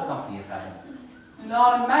all the company of heaven, do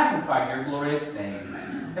not and magnify your glorious name,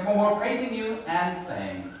 evermore praising you and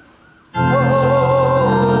saying,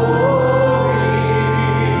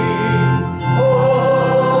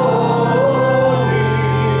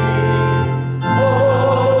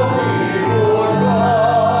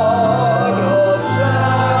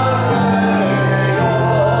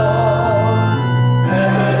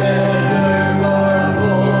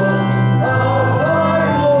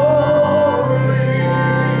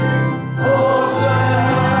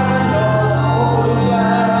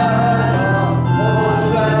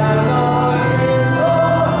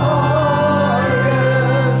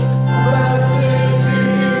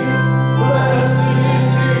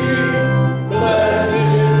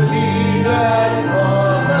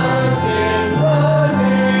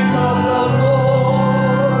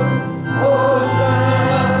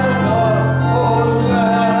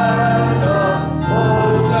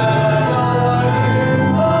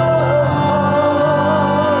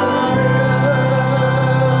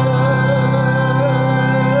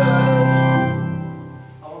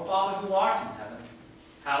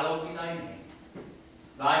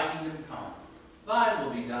 Thy kingdom come, thy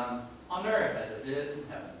will be done, on earth as it is in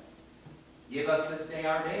heaven. Give us this day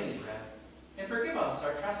our daily bread, and forgive us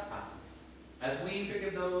our trespasses, as we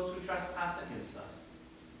forgive those who trespass against us.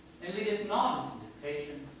 And lead us not into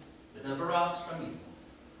temptation, but deliver us from evil.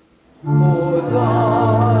 For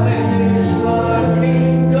thine is the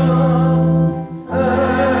kingdom,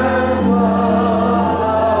 and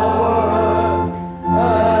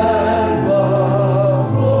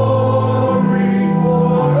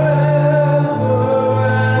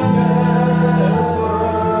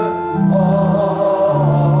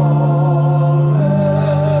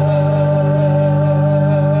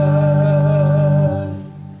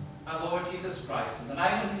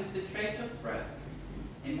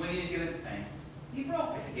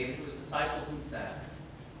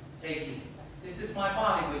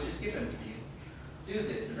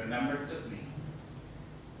remembrance of me.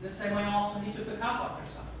 In the same way also he took the cup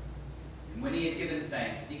after supper. And when he had given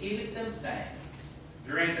thanks, he gave it to them, saying,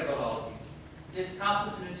 Drink of it, all of you. This cup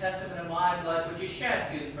is the New Testament of my blood, which is shed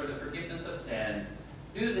for the forgiveness of sins.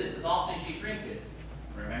 Do this as often as ye drink it,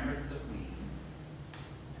 in remembrance of me.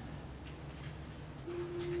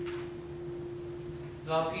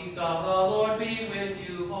 The peace of the Lord be with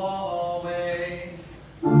you always.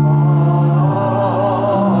 That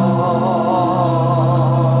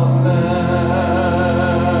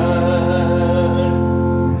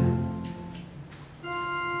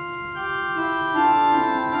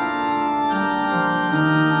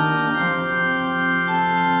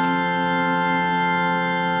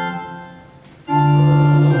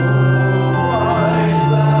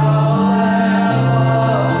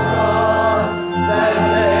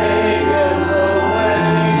taketh away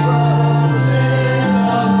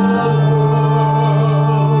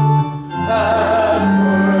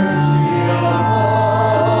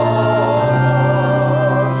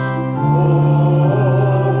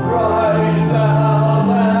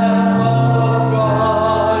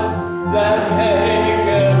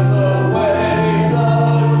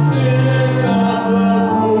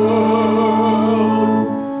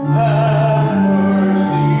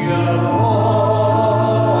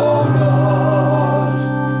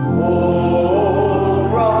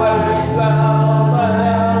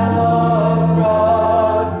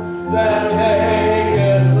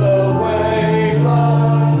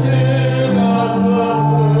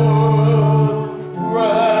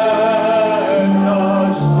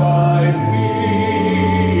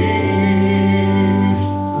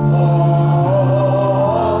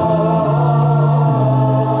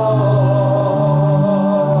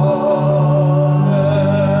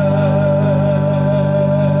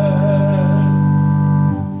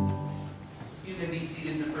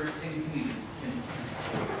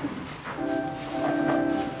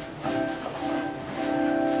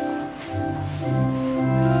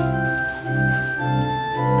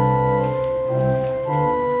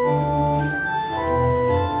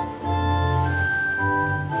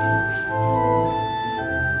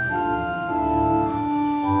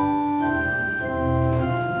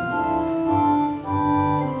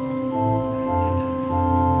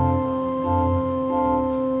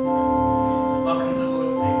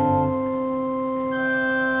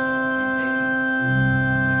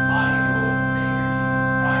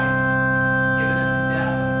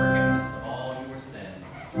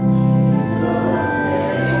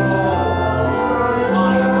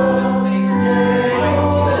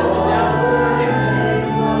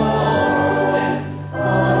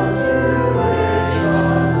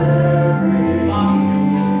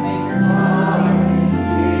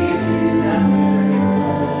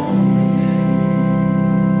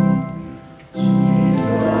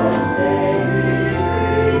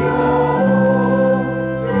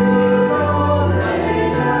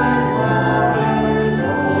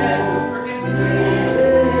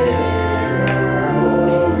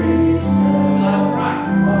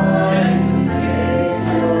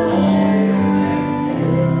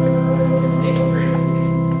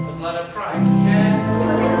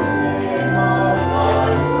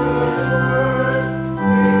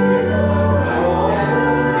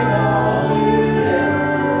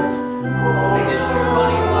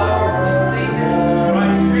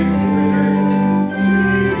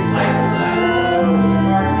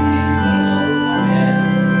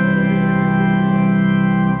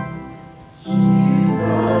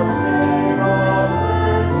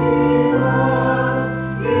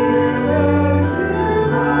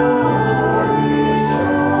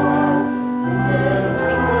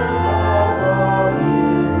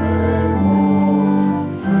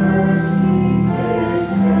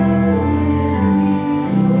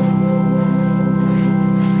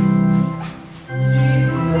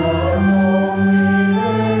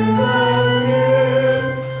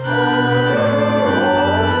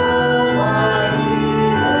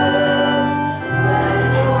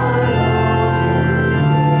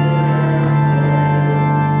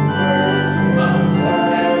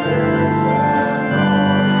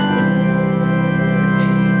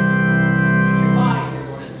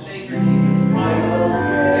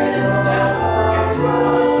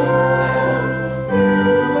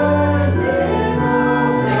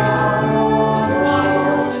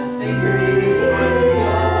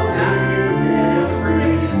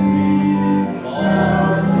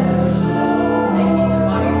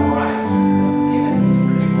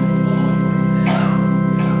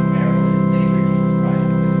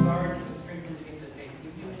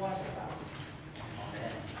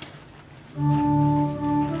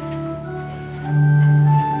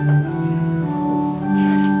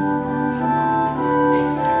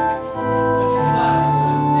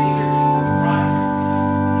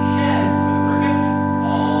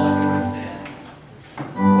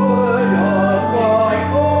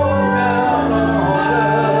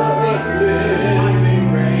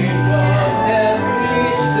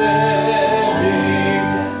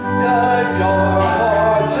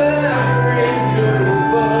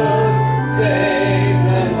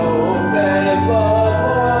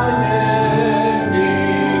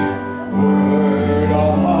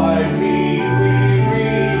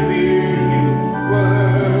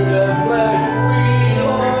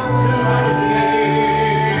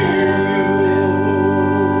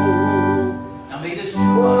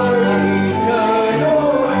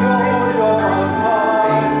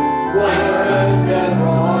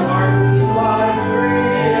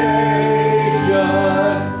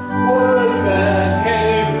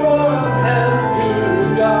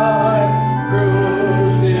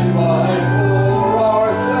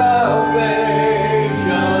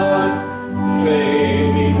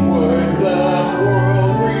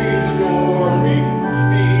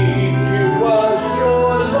Speak to us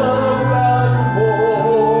your love and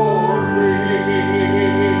hope.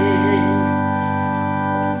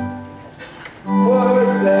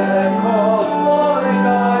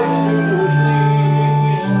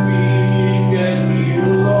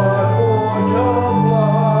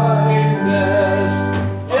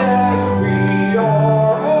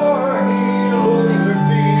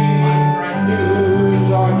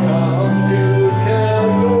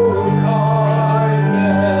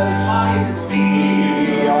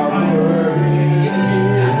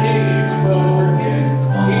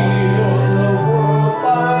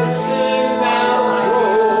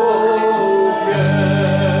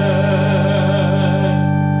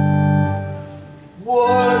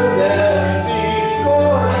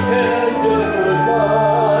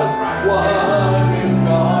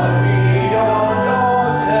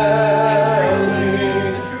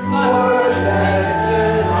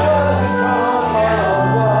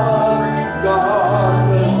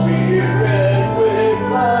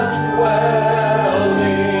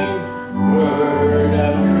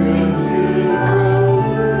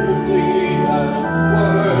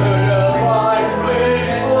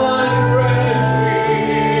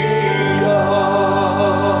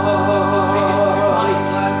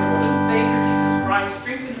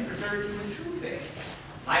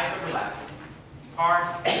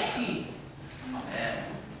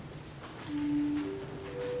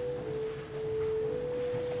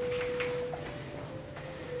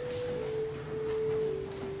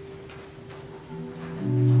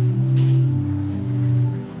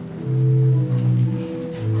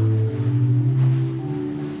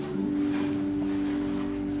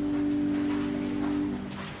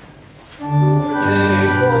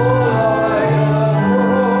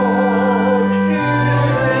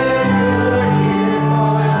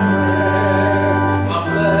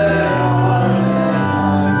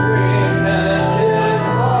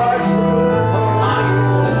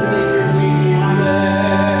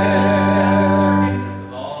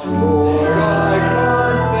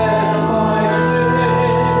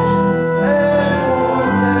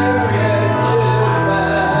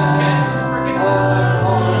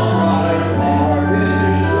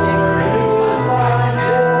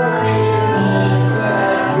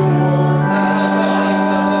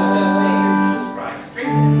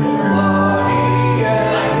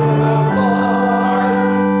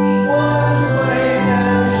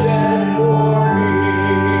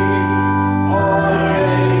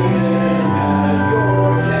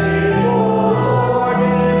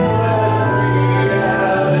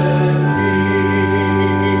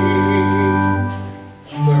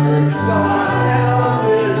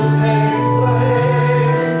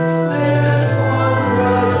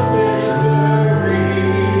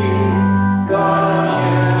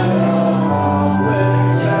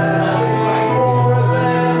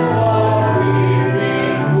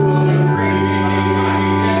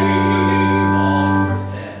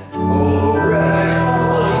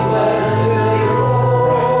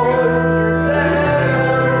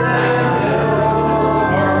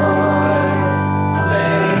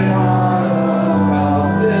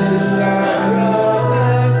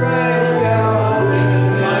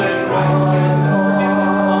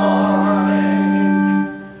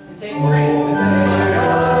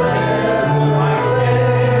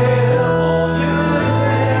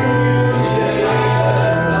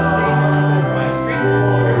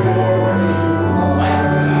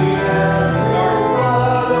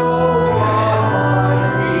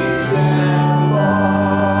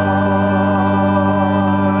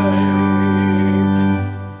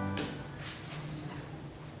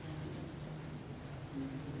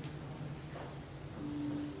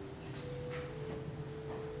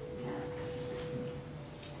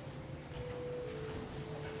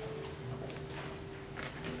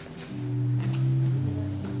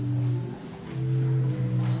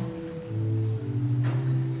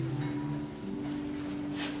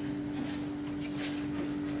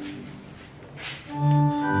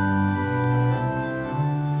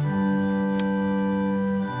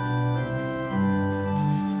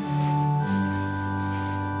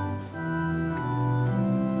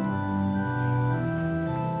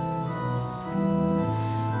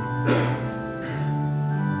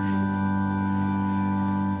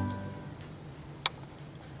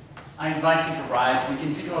 I invite you to rise. We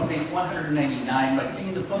continue on page 199 by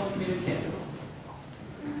singing the post-communicative.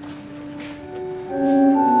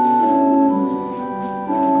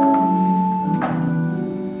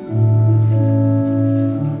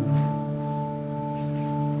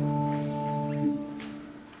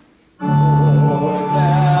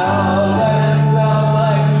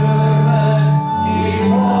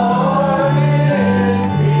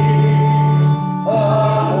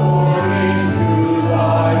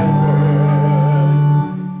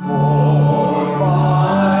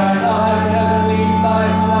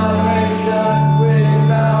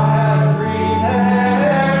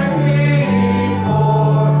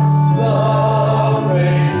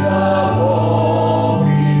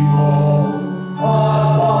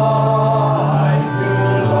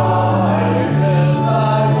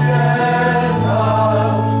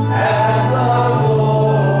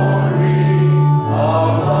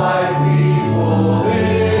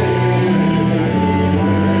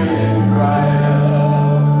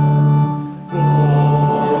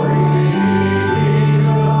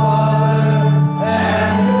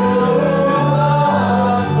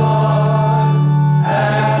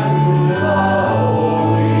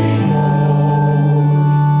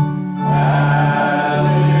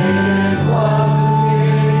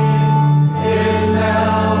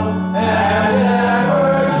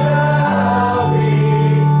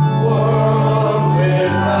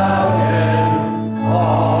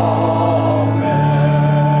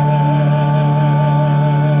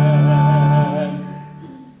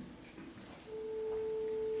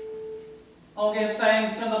 Oh, give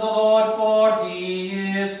thanks unto the Lord, for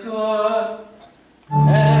he is good.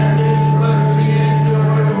 And his mercy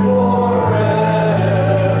endureth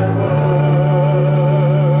forever.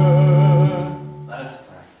 Let us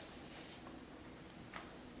pray.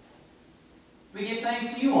 We give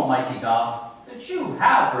thanks to you, Almighty God, that you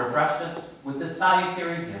have refreshed us with this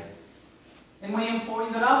salutary gift. And we implore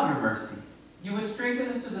you that of your mercy, you would strengthen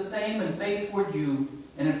us to the same in faith toward you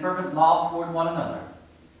and in fervent love toward one another.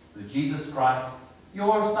 Through Jesus Christ,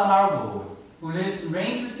 your Son, our Lord, who lives and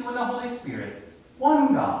reigns with you in the Holy Spirit,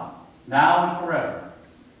 one God, now and forever.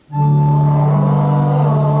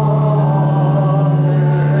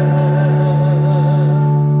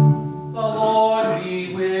 Amen. The Lord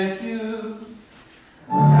be with you.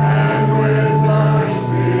 And with thy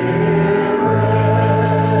spirit.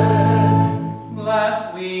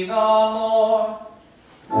 Bless we the Lord.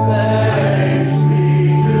 Thanks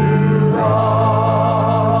be to God.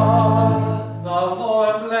 The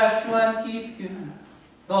Lord bless you and keep you.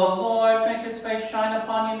 The Lord make his face shine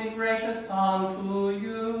upon you and be gracious unto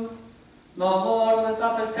you. The Lord lift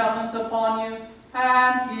up his countenance upon you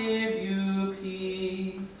and give you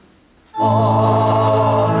peace.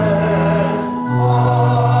 Amen. Amen.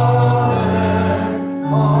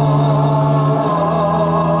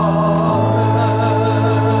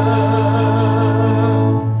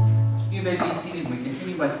 Amen. You may be seated. We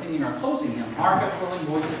continue by singing our closing hymn, Hark Up Rolling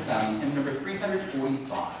Voices Sounding, hymn number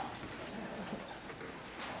 345.